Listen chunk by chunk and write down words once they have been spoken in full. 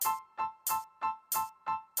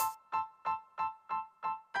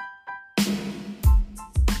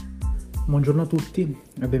Buongiorno a tutti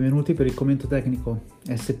e benvenuti per il commento tecnico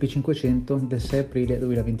SP500 del 6 aprile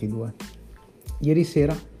 2022. Ieri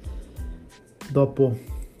sera, dopo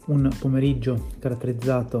un pomeriggio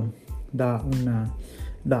caratterizzato da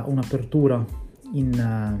un'apertura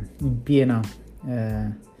in piena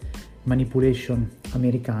manipulation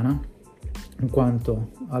americana, in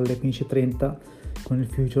quanto alle 15:30 con il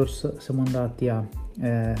futures siamo andati a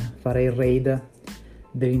fare il raid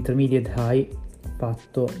dell'intermediate high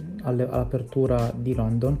fatto all'apertura di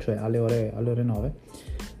London, cioè alle ore 9.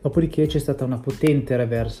 Dopodiché c'è stata una potente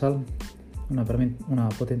reversal, una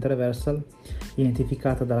potente reversal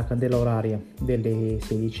identificata dalla candela oraria delle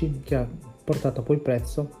 16, che ha portato poi il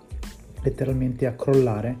prezzo letteralmente a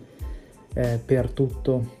crollare per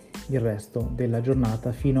tutto il resto della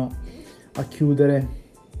giornata fino a chiudere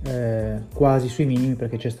quasi sui minimi,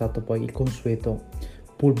 perché c'è stato poi il consueto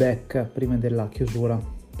pullback prima della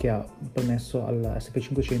chiusura che ha permesso al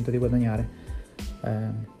SP500 di guadagnare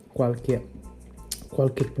qualche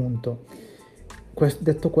punto.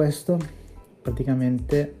 Detto questo,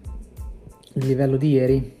 praticamente il livello di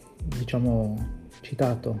ieri, diciamo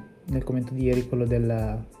citato nel commento di ieri, quello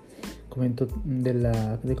del commento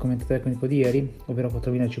tecnico di ieri, ovvero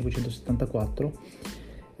 4574,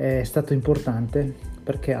 è stato importante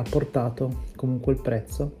perché ha portato comunque il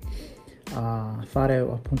prezzo a fare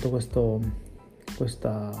appunto questa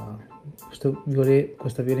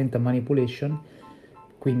violenta manipulation,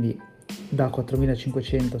 quindi da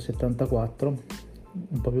 4574,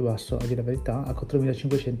 un po' più basso a dire la verità, a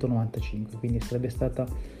 4595, quindi sarebbe stata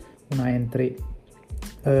una entry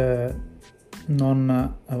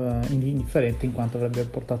non indifferente, in quanto avrebbe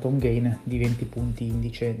portato un gain di 20 punti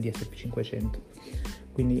indice di SP500.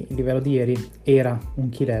 Quindi il livello di ieri era un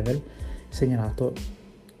key level segnalato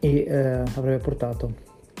e avrebbe portato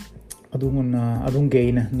ad un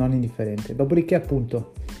gain non indifferente. Dopodiché,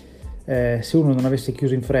 appunto, se uno non avesse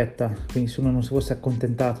chiuso in fretta, quindi se uno non si fosse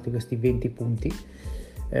accontentato di questi 20 punti,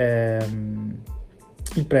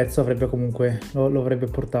 il prezzo avrebbe comunque lo avrebbe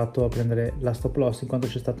portato a prendere la stop loss, in quanto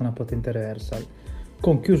c'è stata una potente reversal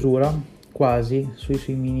con chiusura quasi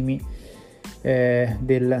sui minimi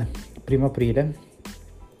del 1 aprile,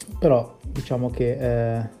 però diciamo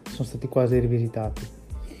che sono stati quasi rivisitati.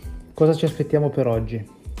 Cosa ci aspettiamo per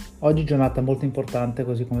oggi? Oggi giornata molto importante,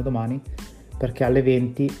 così come domani, perché alle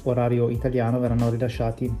 20 orario italiano verranno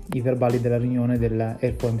rilasciati i verbali della riunione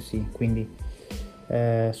dell'FOMC, quindi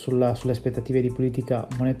sulle aspettative di politica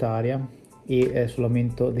monetaria e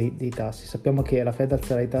sull'aumento dei tassi. Sappiamo che la Fed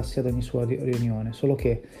alzerà i tassi ad ogni sua riunione, solo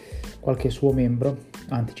che qualche suo membro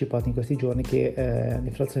ha anticipato in questi giorni che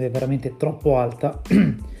l'inflazione è veramente troppo alta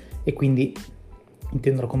e quindi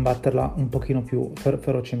intendono combatterla un pochino più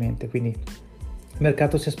ferocemente. Quindi il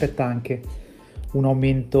mercato si aspetta anche un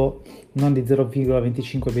aumento non di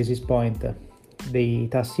 0,25 basis point dei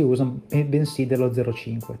tassi USA, bensì dello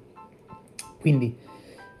 0,5. Quindi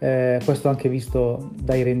questo anche visto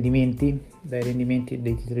dai rendimenti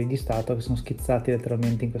dei titoli di Stato, che sono schizzati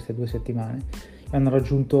letteralmente in queste 2 settimane, hanno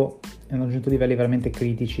raggiunto livelli veramente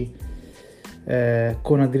critici,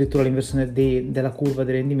 con addirittura l'inversione della curva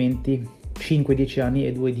dei rendimenti 5-10 anni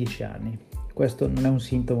e 2-10 anni. Questo non è un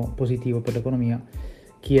sintomo positivo per l'economia.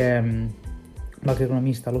 Chi è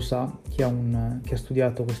macroeconomista lo sa, chi ha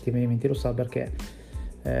studiato questi avvenimenti lo sa, perché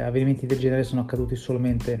avvenimenti del genere sono accaduti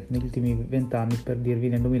solamente negli ultimi 20 anni, per dirvi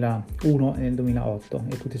nel 2001 e nel 2008,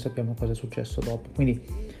 e tutti sappiamo cosa è successo dopo. Quindi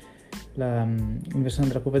l'inversione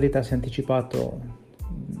della curva dei tassi è anticipato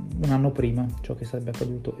un anno prima ciò che sarebbe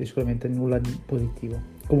accaduto, e sicuramente nulla di positivo.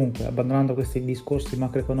 Comunque, abbandonando questi discorsi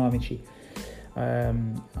macroeconomici,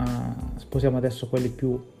 sposiamo adesso quelli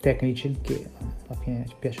più tecnici, che alla fine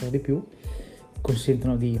ci piacciono di più,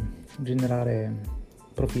 consentono di generare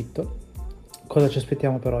profitto. Cosa ci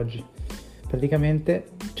aspettiamo per oggi?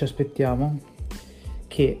 Praticamente ci aspettiamo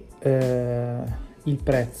che il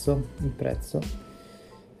prezzo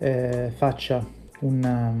faccia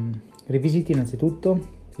rivisiti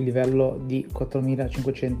innanzitutto il livello di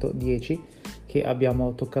 4510 che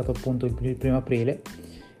abbiamo toccato appunto il 1 aprile,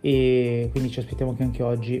 e quindi ci aspettiamo che anche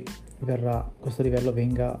oggi questo livello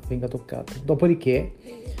venga toccato. Dopodiché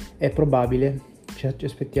è probabile, ci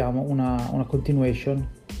aspettiamo una continuation,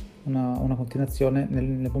 una continuazione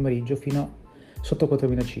nel pomeriggio fino sotto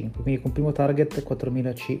 4005, quindi con primo target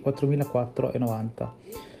 4490.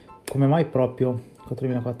 Come mai proprio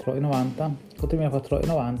 4490?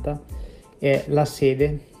 4490 è la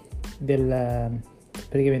sede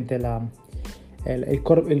praticamente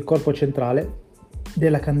il corpo centrale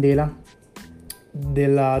della candela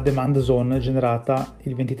della demand zone generata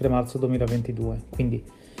il 23 marzo 2022, quindi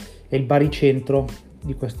è il baricentro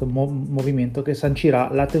di questo movimento che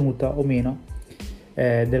sancirà la tenuta o meno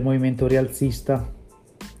del movimento rialzista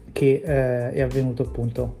che è avvenuto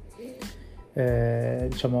appunto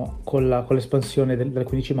diciamo con l'espansione dal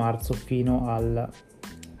 15 marzo fino al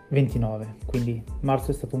 29. Quindi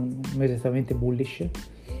marzo è stato un mese estremamente bullish,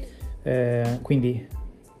 quindi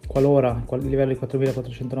qualora il livello di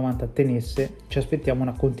 4490 tenesse, ci aspettiamo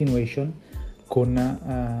una continuation con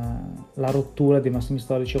la rottura dei massimi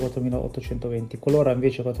storici a 4820. Qualora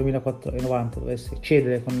invece 4490 dovesse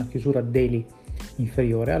cedere con una chiusura daily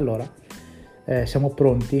inferiore, allora siamo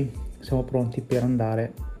pronti per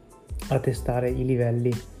andare a testare i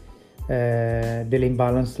livelli delle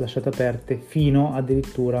imbalance lasciate aperte fino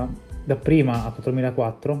addirittura dapprima a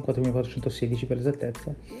 4416 per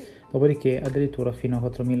l'esattezza, dopodiché addirittura fino a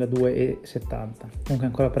 4270. Comunque è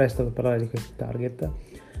ancora presto per parlare di questi target,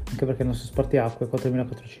 anche perché il nostro spartiacque è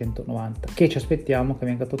 4490, che ci aspettiamo che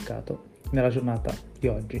venga toccato nella giornata di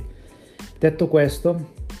oggi. Detto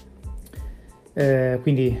questo,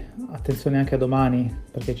 quindi attenzione anche a domani,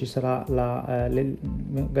 perché ci sarà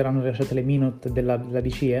verranno rilasciate le minute della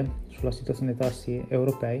BCE sulla situazione dei tassi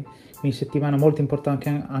europei, quindi settimana molto importante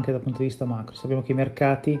anche dal punto di vista macro. Sappiamo che i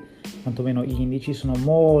mercati, quantomeno gli indici, sono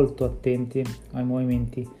molto attenti ai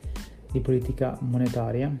movimenti di politica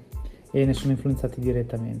monetaria e ne sono influenzati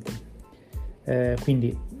direttamente.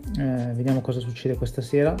 Quindi vediamo cosa succede questa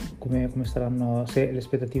sera, come saranno, se le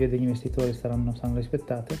aspettative degli investitori saranno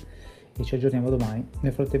rispettate, e ci aggiorniamo domani.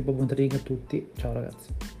 Nel frattempo buon trading a tutti, ciao ragazzi.